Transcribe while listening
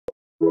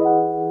So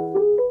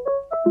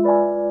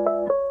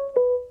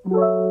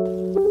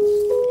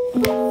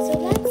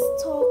let's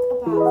talk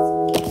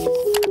about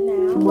gifts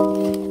now.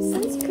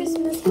 Since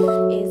Christmas is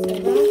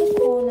around the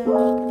corner,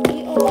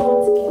 we all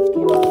want to give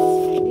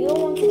gifts. We all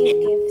want to give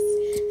gifts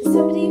to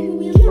somebody who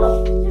we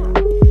love. Yeah.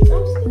 So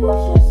I'm just going to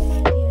share some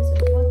ideas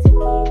of what to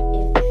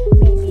give if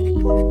maybe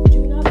you do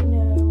not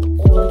know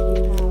or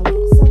you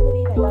have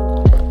somebody that you want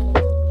to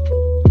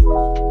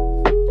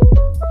give.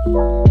 The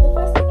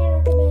first thing I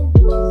recommend, which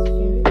is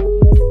very obvious, is a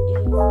card. You can add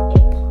cursive,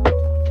 writing, really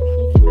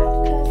anything.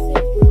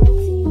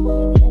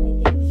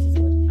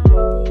 This is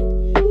what I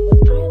did.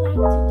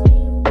 What I like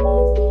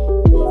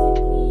to do is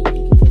basically you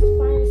can just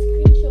find a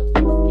screenshot of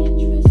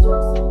Pinterest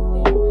or something,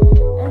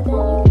 and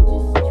then you can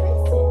just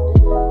trace it because I'm not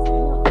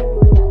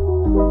very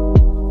good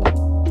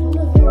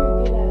at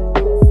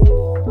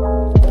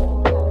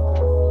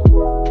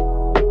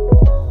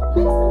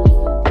cursive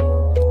or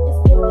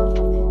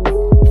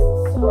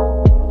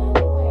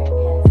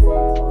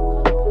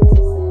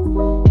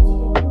calligraphy.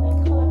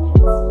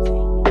 Next thing you can do is give them a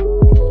pencil.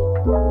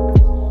 So what I mean by a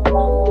pencil or color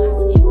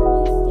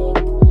pencil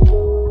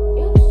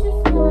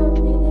set is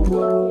you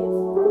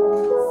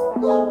can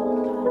get like color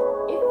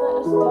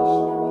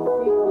pencils or anything good. As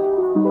a glue stick, it's just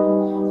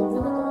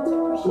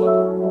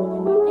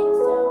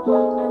gonna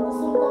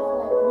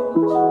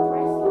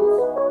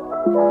really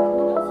make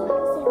it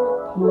special. And if they're a stationary freak like I am, they're really going to appreciate it more than you think so. And the some that for like really cheap prices. You can also do the same with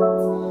paints.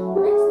 The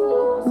next thing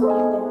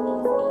you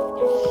can also give them is a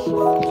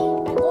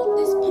pen. I got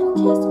this pen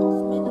case off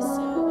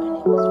Miniso and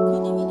it was really,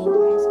 really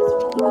nice. It's really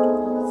good quality and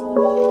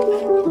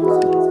it also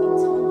has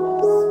a ton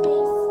of space. So I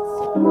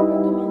would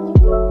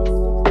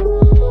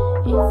recommend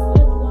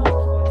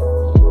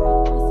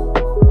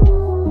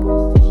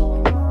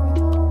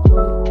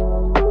you get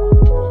this because it's like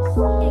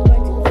large capacity and like I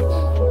said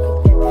before,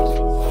 if you're a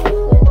stationary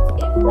freak, you will love this. I'm going to go you could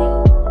get them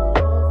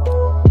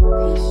is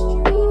chocolates. If they love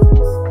pastries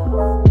and stuff,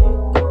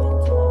 they're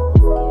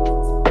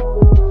going to love this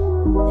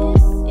gift.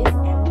 This is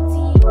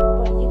empty,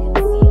 but you can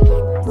see how nice it is. It's very easy to wrap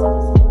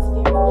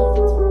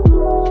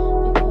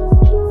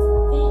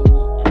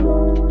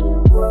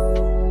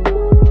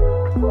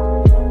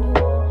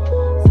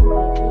because it's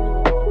thin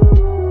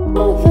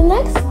and it's the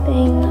next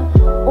thing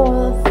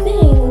or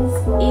things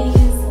is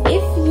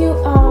if you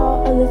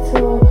are a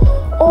little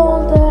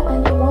older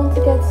and you want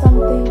to get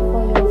something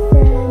for your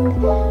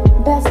friend,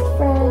 best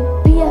friend,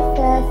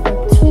 BFF, a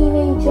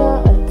teenager,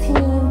 a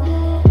teen,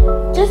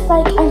 just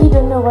like and you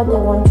don't know what they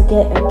want to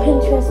get on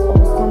Pinterest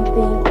or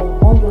something or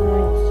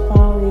online or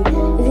Safari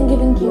isn't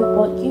giving you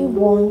what you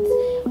want.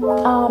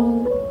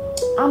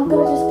 I'm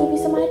gonna just give you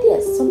some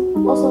ideas,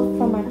 some also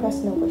from my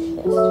personal wish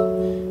list.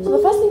 So the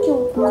first thing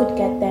you could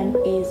get them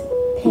is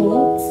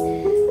paints,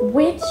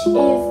 which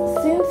is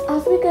since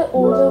as we get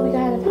older we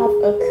kind of have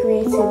a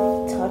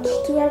creative touch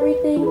to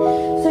everything.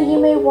 So you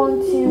may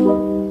want to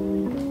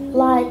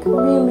like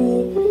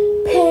really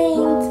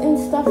paint and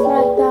stuff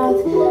like that.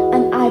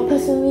 And I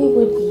personally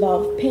would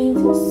love paint.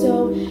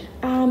 So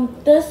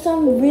there's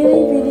some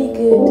really, really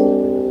good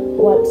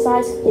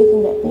websites you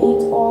can get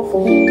paint off.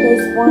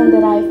 There's one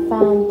that I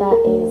found that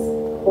is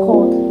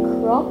called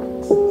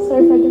Crocked.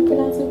 Sorry if I didn't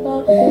pronounce it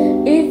well.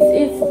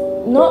 It's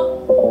not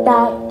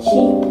that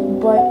cheap,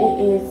 but it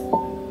is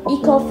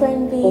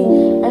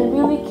eco-friendly and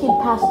really cute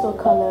pastel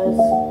colors.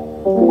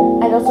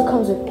 It also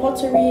comes with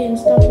pottery and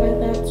stuff like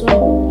that. So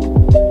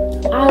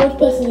I would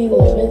personally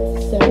love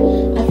it. So I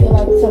feel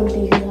like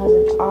somebody who has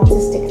an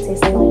artistic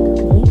taste like me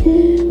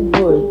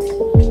would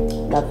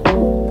love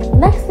it.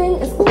 Next thing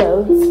is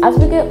clothes. As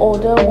we get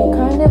older, we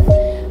kind of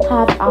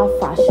have our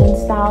fashion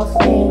styles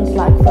change,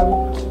 like from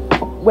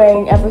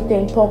wearing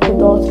everything polka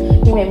dots,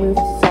 you may move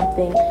to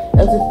something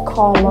a little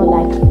calmer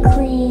like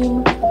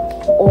cream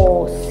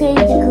or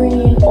sage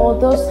green or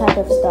those type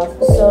of stuff.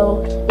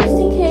 So just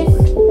in case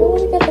you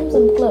want to get them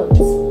some clothes.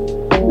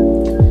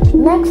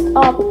 Next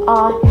up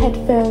are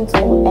headphones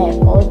or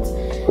AirPods.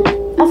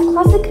 As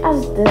classic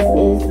as this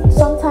is,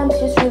 sometimes you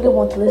just really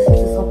want to listen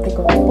to something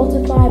on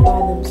Spotify by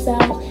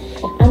themselves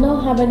and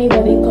not have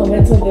anybody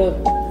comment on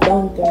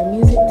their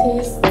music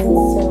tastes. So I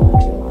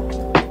feel like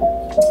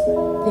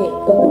they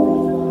go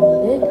really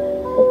well with it.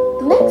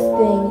 The next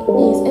thing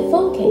is a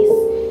phone case.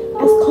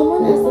 As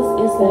common as this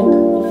is, like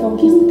a phone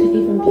case that could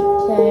even be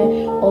clear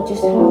or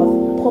just have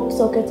pop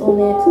sockets on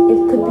it, it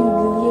could be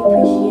really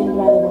appreciated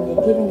by the one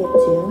you're giving it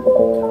to.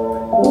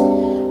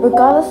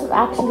 Regardless of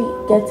actually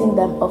getting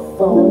them a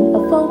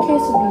phone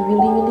case would be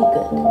really, really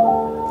good.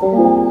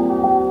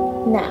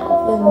 Now,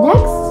 the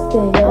next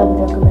thing I would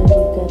recommend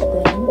you get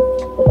them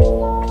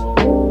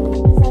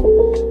is like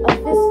a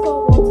Visco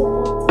water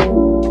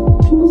bottle or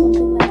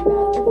something like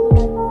that. If you're like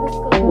Visco girls or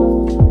trying to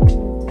move to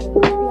the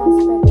creepy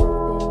aspect of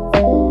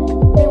things,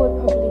 they would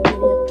probably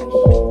really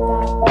appreciate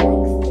that. The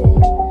next thing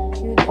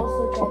you'd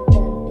also get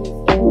them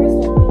is a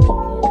bracelet making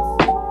kit.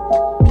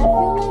 I feel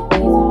like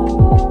these are really classic and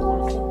really good ones. I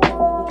have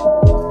always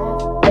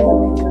wanted a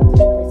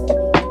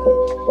bracelet making kit.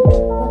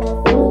 When I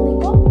finally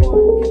got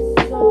one,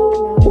 it's so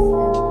nice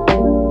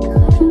and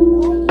kind of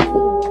quite easy to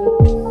make.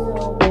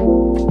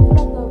 So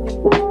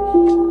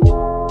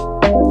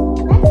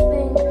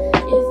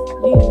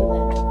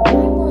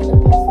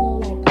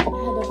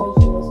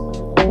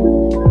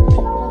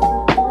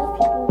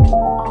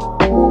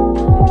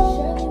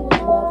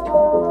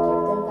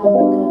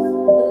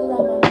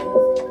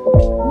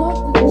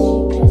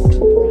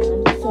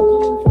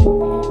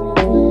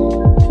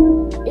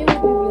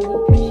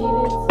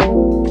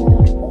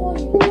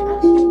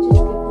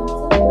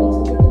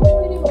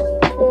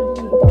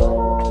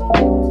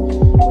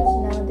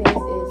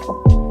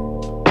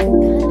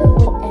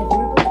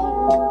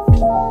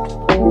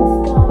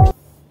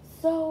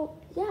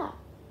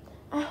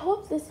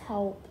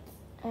helped,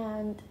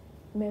 and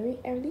Merry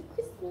Early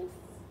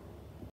Christmas.